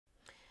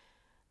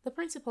The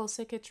Principal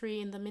Secretary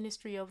in the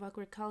Ministry of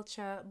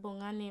Agriculture,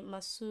 Bongani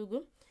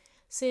Masuku,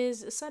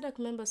 says SADC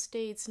member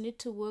states need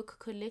to work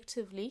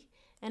collectively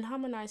and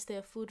harmonize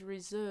their food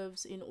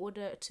reserves in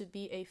order to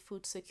be a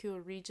food-secure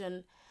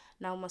region.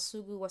 Now,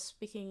 Masuku was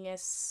speaking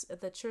as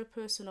the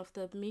chairperson of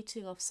the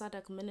meeting of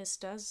SADC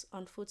ministers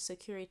on food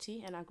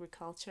security and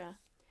agriculture.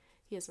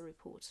 Here's a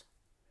report.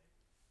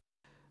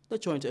 The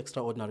joint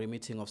extraordinary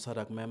meeting of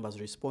SADC members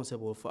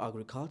responsible for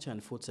agriculture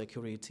and food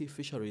security,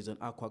 fisheries and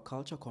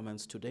aquaculture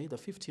commenced today, the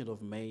 15th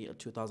of May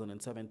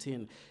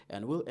 2017,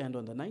 and will end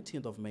on the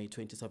 19th of May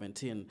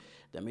 2017.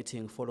 The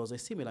meeting follows a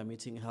similar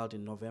meeting held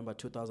in November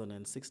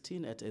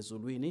 2016 at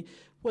Ezulwini,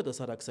 where the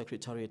SADC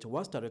Secretariat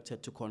was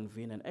directed to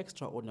convene an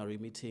extraordinary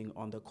meeting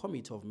on the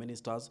Committee of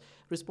Ministers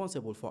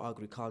responsible for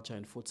agriculture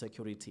and food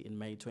security in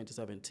May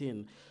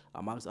 2017.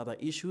 Amongst other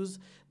issues,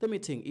 the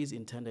meeting is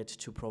intended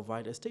to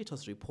provide a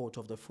status report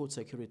of the food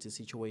security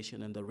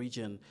situation in the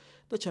region.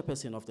 The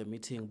chairperson of the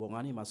meeting,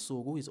 Bongani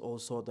Masuku, is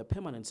also the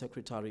permanent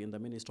secretary in the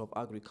Ministry of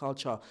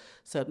Agriculture,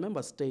 said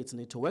member states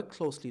need to work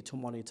closely to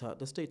monitor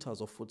the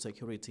status of food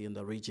security in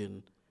the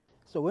region.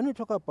 So when we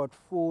talk about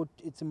food,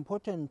 it's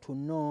important to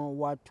know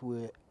what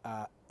we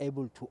are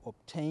able to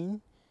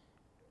obtain,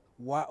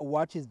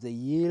 what is the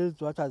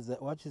yields, what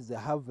is the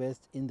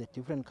harvest in the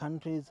different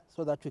countries,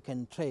 so that we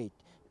can trade.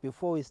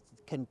 Before we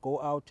can go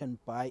out and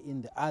buy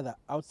in the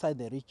outside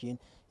the region,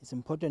 it's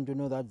important to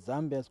know that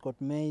Zambia has got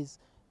maize,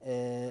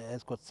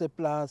 has got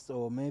surplus,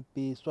 or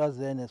maybe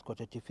Swaziland has got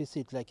a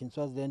deficit. Like in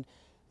Swaziland,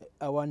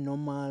 our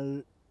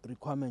normal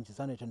requirement is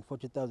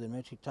 140,000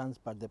 metric tons,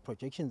 but the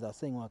projections are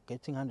saying we're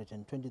getting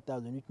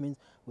 120,000, which means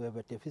we have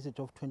a deficit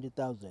of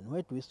 20,000.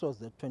 Where do we source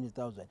that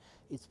 20,000?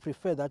 It's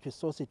preferred that we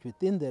source it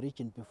within the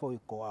region before we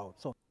go out.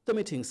 So the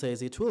meeting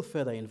says it will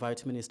further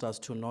invite ministers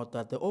to note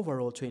that the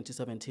overall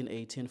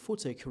 2017-18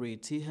 food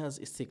security has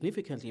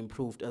significantly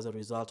improved as a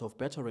result of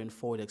better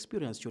rainfall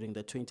experienced during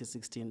the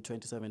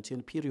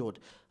 2016-2017 period.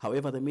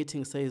 However, the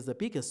meeting says the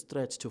biggest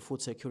threat to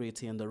food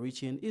security in the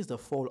region is the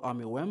fall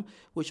armyworm,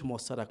 which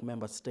most SADC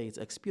member states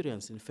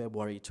experienced in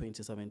February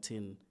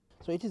 2017.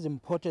 So it is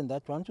important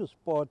that once you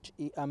spot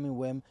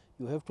armyworm,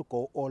 you have to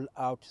go all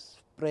out,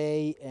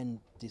 spray and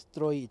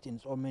destroy it in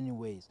so many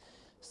ways.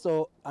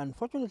 So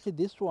unfortunately,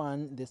 this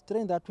one, the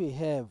strain that we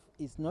have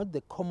is not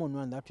the common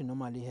one that we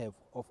normally have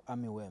of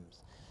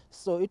armyworms.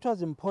 So it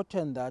was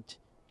important that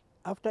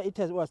after it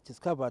was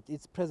discovered,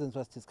 its presence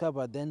was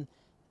discovered, then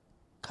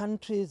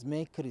countries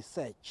make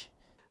research.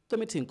 The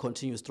meeting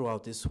continues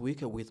throughout this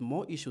week with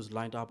more issues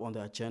lined up on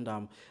the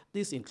agenda.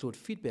 These include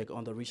feedback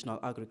on the Regional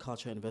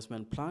Agriculture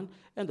Investment Plan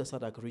and the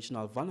SADC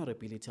Regional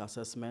Vulnerability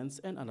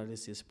Assessments and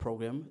Analysis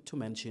Program, to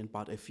mention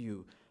but a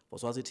few. For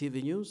SADC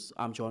TV News,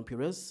 I'm John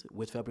Perez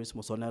with Fabrice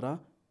Musonera,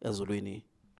 Ezulwini.